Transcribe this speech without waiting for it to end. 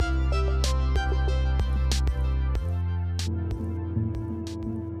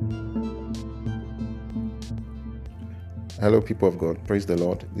Hello, people of God. Praise the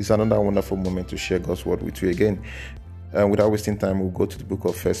Lord. This is another wonderful moment to share God's word with you again. Without wasting time, we'll go to the book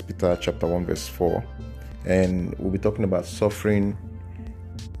of 1 Peter chapter 1 verse 4. And we'll be talking about suffering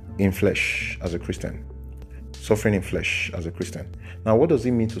in flesh as a Christian. Suffering in flesh as a Christian. Now, what does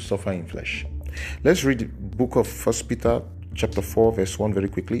it mean to suffer in flesh? Let's read the book of 1 Peter chapter 4 verse 1 very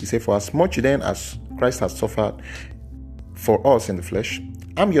quickly. It says, "For as much then as Christ has suffered for us in the flesh,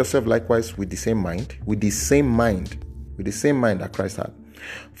 arm yourself likewise with the same mind that Christ had.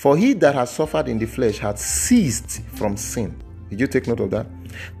 For he that has suffered in the flesh had ceased from sin." Did you take note of that?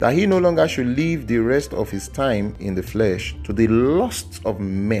 That he no longer should live the rest of his time in the flesh to the lusts of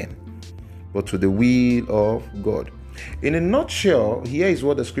men, but to the will of God. In a nutshell, here is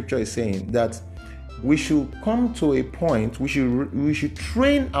what the scripture is saying, that we should come to a point, we should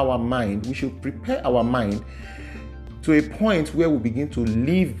train our mind, we should prepare our mind to a point where we begin to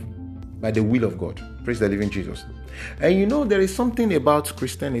live by the will of God. Praise the living Jesus. And you know, there is something about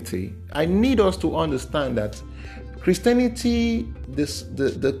Christianity. I need us to understand that Christianity,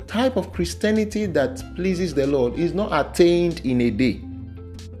 the type of Christianity that pleases the Lord, is not attained in a day.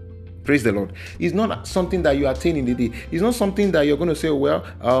 Praise the Lord. It's not something that you attain in a day. It's not something that you're going to say, well,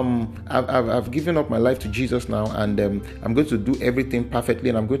 I've given up my life to Jesus now, and I'm going to do everything perfectly,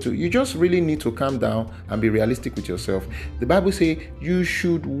 and you just really need to calm down and be realistic with yourself. The Bible says you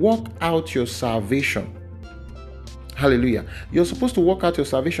should work out your salvation. Hallelujah. You're supposed to work out your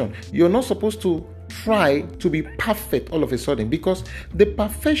salvation. You're not supposed to try to be perfect all of a sudden, because the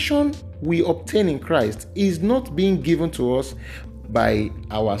perfection we obtain in Christ is not being given to us by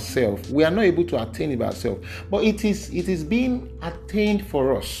ourselves. We are not able to attain it by ourselves, but it is being attained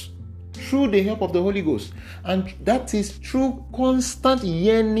for us through the help of the Holy Ghost, and that is through constant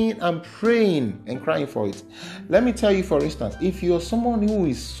yearning and praying and crying for it. Let me tell you, for instance, if you're someone who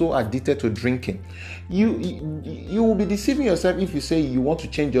is so addicted to drinking, you will be deceiving yourself if you say you want to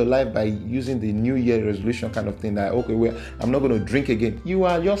change your life by using the New Year resolution kind of thing, that okay, well, I'm not going to drink again. You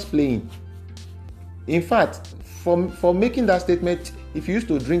are just playing. In fact, for making that statement, if you used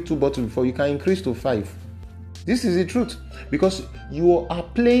to drink 2 bottles before, you can increase to 5. This is the truth, because you are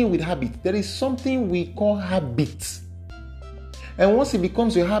playing with habit. There is something we call habit, and once it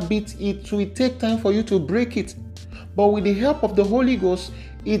becomes a habit, it will take time for you to break it. But with the help of the Holy Ghost,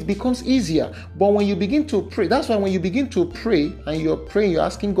 it becomes easier. But when you begin to pray, that's why when you begin to pray and you're praying, you're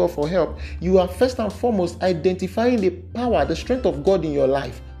asking God for help, you are first and foremost identifying the power, the strength of God in your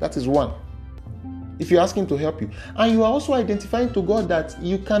life. That is one. If you're asking to help you, and you are also identifying to God that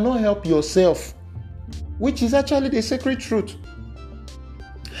you cannot help yourself, which is actually the sacred truth.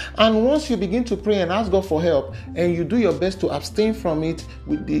 And once you begin to pray and ask God for help, and you do your best to abstain from it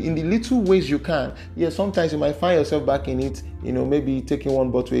in the little ways you can, yes, sometimes you might find yourself back in it, maybe taking 1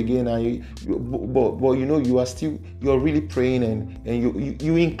 bottle again, and you're really praying, and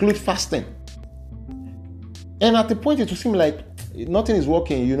you include fasting. And at the point it will seem like nothing is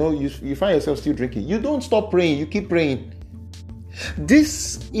working, you find yourself still drinking. You don't stop praying, you keep praying.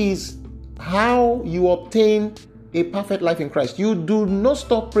 This is how you obtain a perfect life in Christ. You do not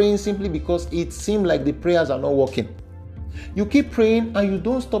stop praying simply because it seems like the prayers are not working. You keep praying, and you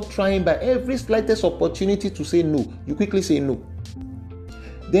don't stop trying. By every slightest opportunity to say no, you quickly say no.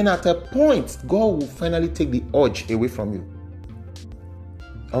 Then at a point, God will finally take the urge away from you.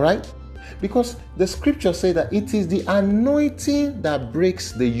 All right? Because the scripture says that it is the anointing that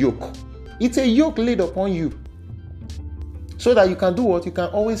breaks the yoke. It's a yoke laid upon you, so that you can do what? You can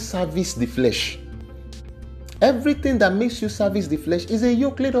always service the flesh. Everything that makes you service the flesh is a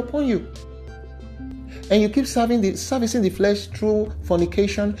yoke laid upon you. And you keep servicing the flesh through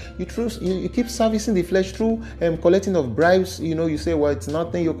fornication. You keep servicing the flesh through collecting of bribes. You say, well, it's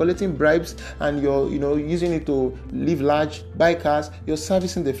nothing. You're collecting bribes, and you're using it to live large, buy cars. You're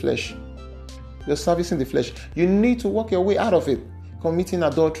servicing the flesh. You're servicing the flesh. You need to work your way out of it. Committing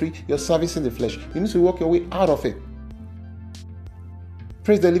adultery, you're servicing the flesh. You need to work your way out of it.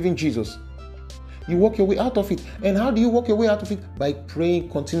 Praise the living Jesus. You work your way out of it. And how do you work your way out of it? By praying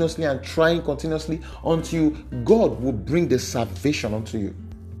continuously and trying continuously until God will bring the salvation unto you.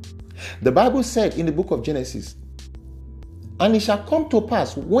 The Bible said in the book of Genesis, "And it shall come to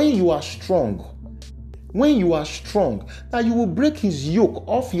pass when you are strong, that you will break his yoke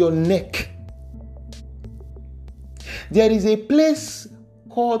off your neck." There is a place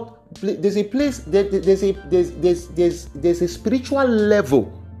called, there's a spiritual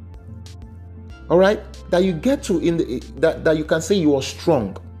level, all right, that you get to that you can say you are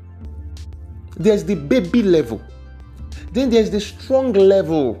strong. There's the baby level, then there's the strong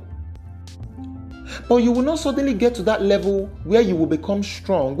level. But you will not suddenly get to that level where you will become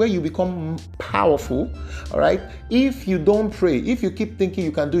strong, where you become powerful, all right? If you don't pray, if you keep thinking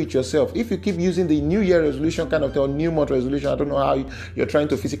you can do it yourself, if you keep using the New Year resolution kind of thing, or New Month resolution, I don't know how you're trying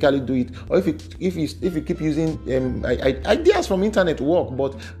to physically do it, or if you keep using ideas from internet work,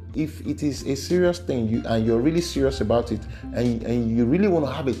 but if it is a serious thing and you're really serious about it, and you really want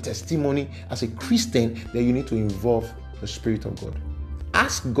to have a testimony as a Christian, then you need to involve the Spirit of God.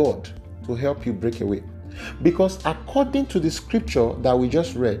 Ask God to help you break away. Because according to the scripture that we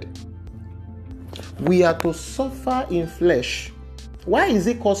just read, we are to suffer in flesh. Why is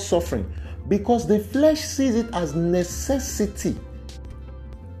it called suffering? Because the flesh sees it as necessity.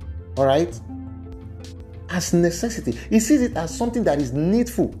 All right? As necessity. He sees it as something that is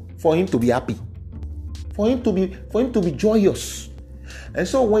needful for him to be happy, for him to be joyous. And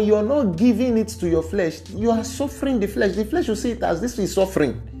so when you are not giving it to your flesh, you are suffering the flesh. The flesh will see it as this is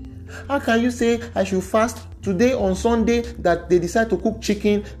suffering. How can you say I should fast today on Sunday that they decide to cook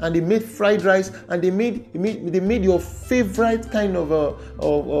chicken and they made fried rice and they made your favorite kind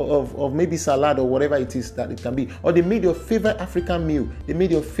of maybe salad or whatever it is that it can be, or they made your favorite African meal, they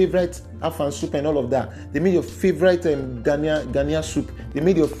made your favorite Afan soup and all of that, they made your favorite Ghanaian soup, they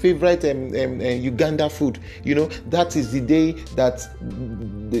made your favorite Uganda food. You know, that is the day that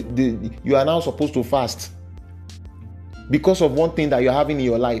you are now supposed to fast because of one thing that you're having in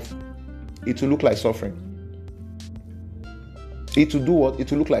your life. It will look like suffering. It will do what?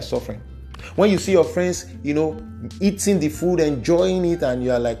 It will look like suffering. When you see your friends, eating the food, enjoying it, and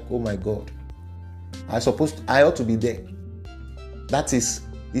you are like, oh my God, I ought to be there. That is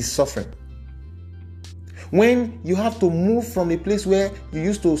suffering. When you have to move from a place where you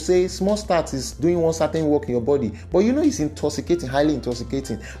used to say small start is doing one certain work in your body, but it's intoxicating, highly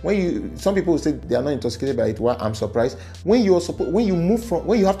intoxicating. Some people say they are not intoxicated by it. Well, I'm surprised. When you have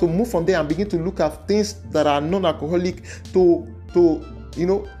to move from there and begin to look at things that are non-alcoholic to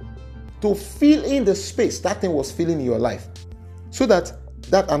fill in the space that thing was filling in your life, so that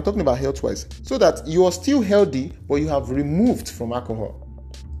I'm talking about health-wise, so that you are still healthy, but you have removed from alcohol.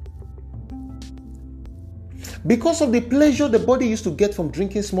 Because of the pleasure the body used to get from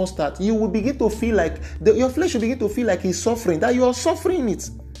drinking small start, you will begin to feel like, your flesh will begin to feel like it's suffering, that you are suffering it.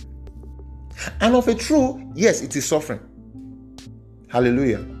 And of a true, yes, it is suffering.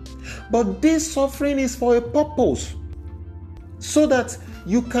 Hallelujah. But this suffering is for a purpose, so that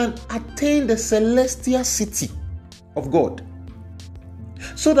you can attain the celestial city of God,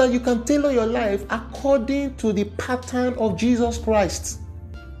 so that you can tailor your life according to the pattern of Jesus Christ.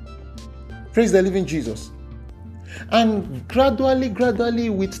 Praise the living Jesus. And gradually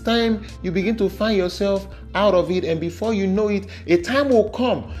with time, you begin to find yourself out of it, and before you know it, a time will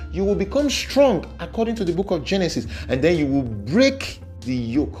come, you will become strong according to the book of Genesis, and then you will break the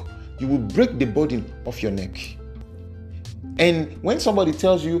yoke, you will break the burden off your neck. And when somebody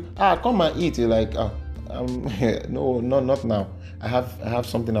tells you, come and eat, you're like, no, not now. I have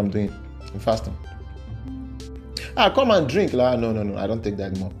something I'm doing. I'm fasting. Come and drink. No, I don't take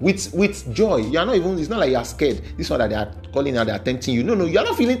that anymore. With joy. You're not even, it's not like you're scared. This one that they are calling out, they are tempting you. No, you're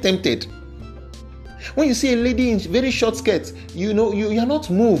not feeling tempted. When you see a lady in very short skirts, you're not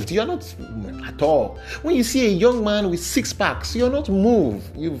moved. You're not at all. When you see a young man with 6 packs, you're not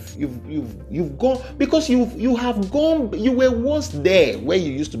moved. You've gone, because you have gone. You were once there where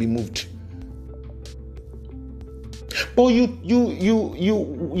you used to be moved. But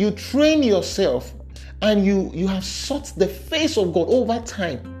you train yourself, and you have sought the face of God over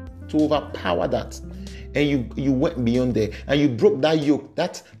time to overpower that. And you went beyond there, and you broke that yoke,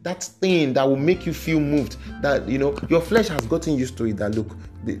 that thing that will make you feel moved, that your flesh has gotten used to it, that look,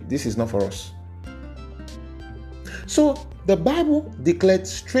 this is not for us. So the Bible declared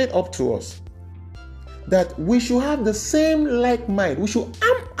straight up to us that we should have the same like mind. We should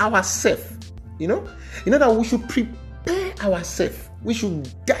arm ourselves, that we should prepare ourselves, we should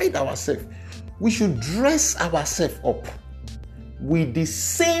guide ourselves, we should dress ourselves up with the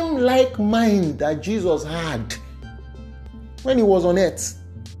same like mind that Jesus had when he was on earth.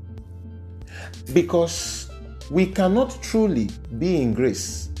 Because we cannot truly be in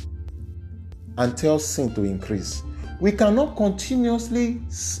grace and tell sin to increase. We cannot continuously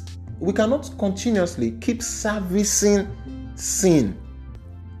keep servicing sin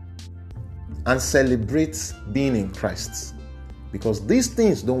and celebrate being in Christ, because these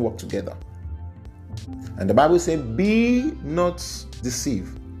things don't work together. And the Bible says, be not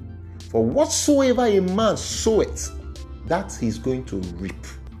deceived. For whatsoever a man soweth, that he's going to reap.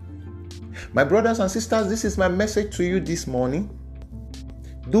 My brothers and sisters, this is my message to you this morning.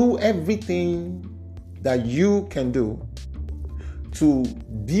 Do everything that you can do to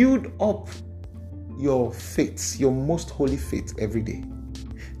build up your faith, your most holy faith every day.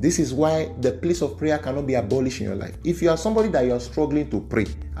 This is why the place of prayer cannot be abolished in your life. If you are somebody that you are struggling to pray,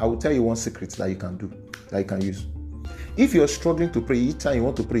 I will tell you one secret that you can do, that you can use. If you are struggling to pray, each time you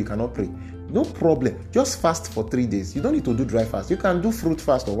want to pray, you cannot pray. No problem. Just fast for 3 days. You don't need to do dry fast. You can do fruit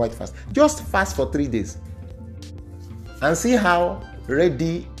fast or white fast. Just fast for 3 days. And see how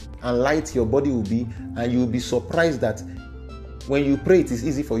ready and light your body will be, and you will be surprised that when you pray, it is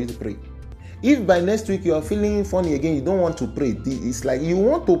easy for you to pray. If by next week you are feeling funny again, you don't want to pray. It's like you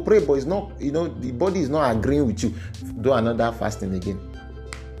want to pray, but it's not, the body is not agreeing with you. Do another fasting again.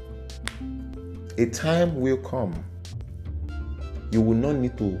 A time will come. You will not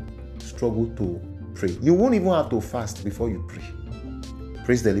need to struggle to pray. You won't even have to fast before you pray.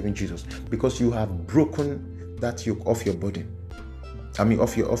 Praise the living Jesus. Because you have broken that yoke off your body.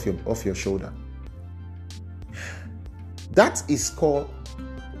 Off your shoulder. That is called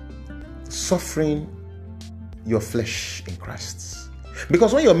suffering your flesh in Christ.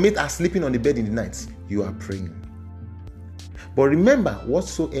 Because when your mate are sleeping on the bed in the night, you are praying. But remember,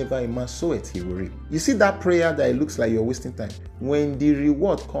 whatsoever a man soweth, he will reap. You see that prayer that it looks like you're wasting time. When the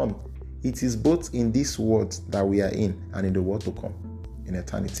reward comes, it is both in this world that we are in and in the world to come, in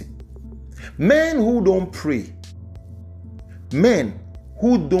eternity. Men who don't pray, men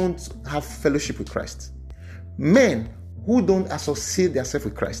who don't have fellowship with Christ, men who don't associate themselves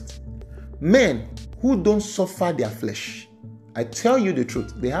with Christ, men who don't suffer their flesh, I tell you the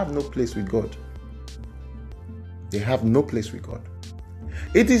truth, they have no place with God. They have no place with God.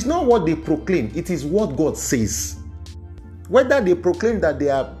 It is not what they proclaim, it is what God says. Whether they proclaim that they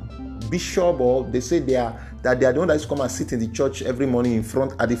are bishop, or they say they are the one that used to come and sit in the church every morning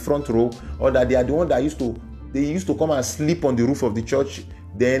at the front row, or that they are the one that used to come and sleep on the roof of the church,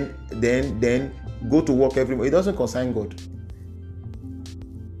 then go to work every morning. It doesn't concern God.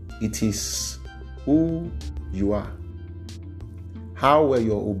 It is who you are. How well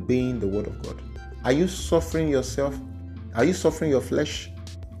you're obeying the word of God. Are you suffering yourself? Are you suffering your flesh?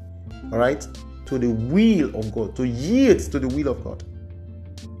 All right? To the will of God. To yield to the will of God.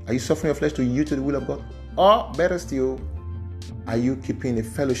 Are you suffering your flesh to yield to the will of God? Or better still, are you keeping a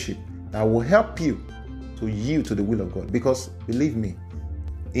fellowship that will help you to yield to the will of God? Because believe me,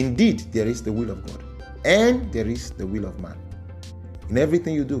 indeed there is the will of God. And there is the will of man. In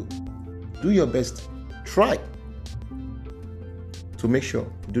everything you do your best. Try to make sure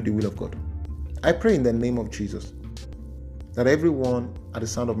you do the will of God. I pray in the name of Jesus that everyone at the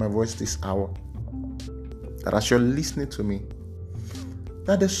sound of my voice this hour, that as you're listening to me,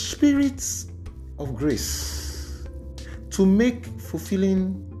 that the Spirit of grace to make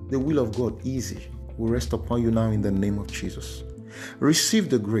fulfilling the will of God easy will rest upon you now in the name of Jesus. Receive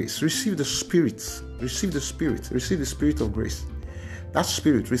the grace, receive the Spirit, receive the Spirit, receive the Spirit of grace. That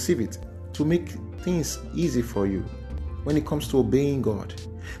Spirit, receive it to make things easy for you when it comes to obeying God,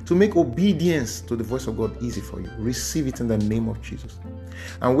 to make obedience to the voice of God easy for you. Receive it in the name of Jesus.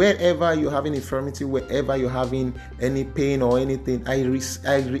 And wherever you're having infirmity, wherever you're having any pain or anything,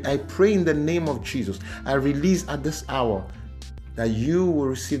 I pray in the name of Jesus. I release at this hour that you will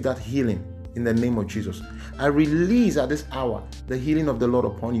receive that healing in the name of Jesus. I release at this hour the healing of the Lord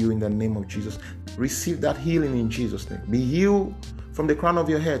upon you in the name of Jesus. Receive that healing in Jesus' name. Be healed from the crown of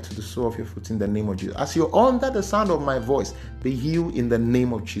your head to the sole of your foot in the name of Jesus. As you're under the sound of my voice, be healed in the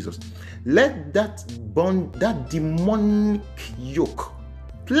name of Jesus. Let that demonic yoke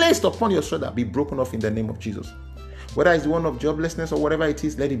placed upon your shoulder be broken off in the name of Jesus. Whether it's the one of joblessness or whatever it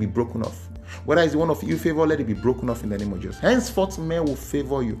is, let it be broken off. Whether it's the one of ill favor, let it be broken off in the name of Jesus. Henceforth, men will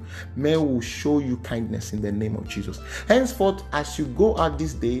favor you. Men will show you kindness in the name of Jesus. Henceforth, as you go out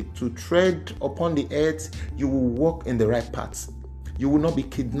this day to tread upon the earth, you will walk in the right paths. You will not be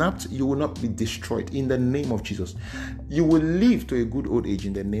kidnapped. You will not be destroyed in the name of Jesus. You will live to a good old age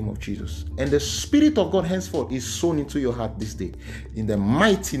in the name of Jesus. And the Spirit of God henceforth is sown into your heart this day in the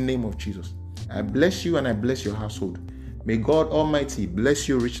mighty name of Jesus. I bless you and I bless your household. May God Almighty bless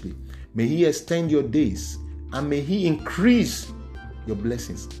you richly. May He extend your days and may He increase your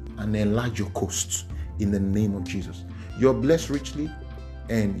blessings and enlarge your coasts in the name of Jesus. You're blessed richly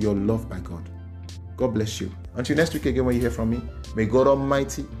and you're loved by God. God bless you. Until next week again when you hear from me, may God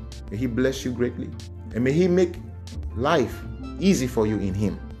Almighty, may He bless you greatly and may He make life easy for you in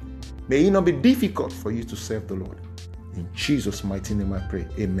Him. May it not be difficult for you to serve the Lord. In Jesus' mighty name I pray.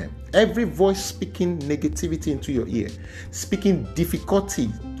 Amen. Every voice speaking negativity into your ear, speaking difficulty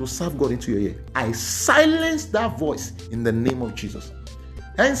to serve God into your ear, I silence that voice in the name of Jesus.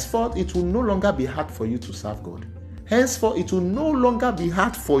 Henceforth, it will no longer be hard for you to serve God. Henceforth, it will no longer be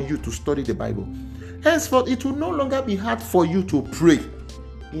hard for you to study the Bible. Henceforth, it will no longer be hard for you to pray.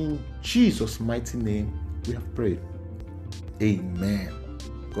 In Jesus' mighty name, we have prayed. Amen.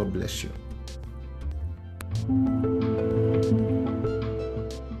 God bless you.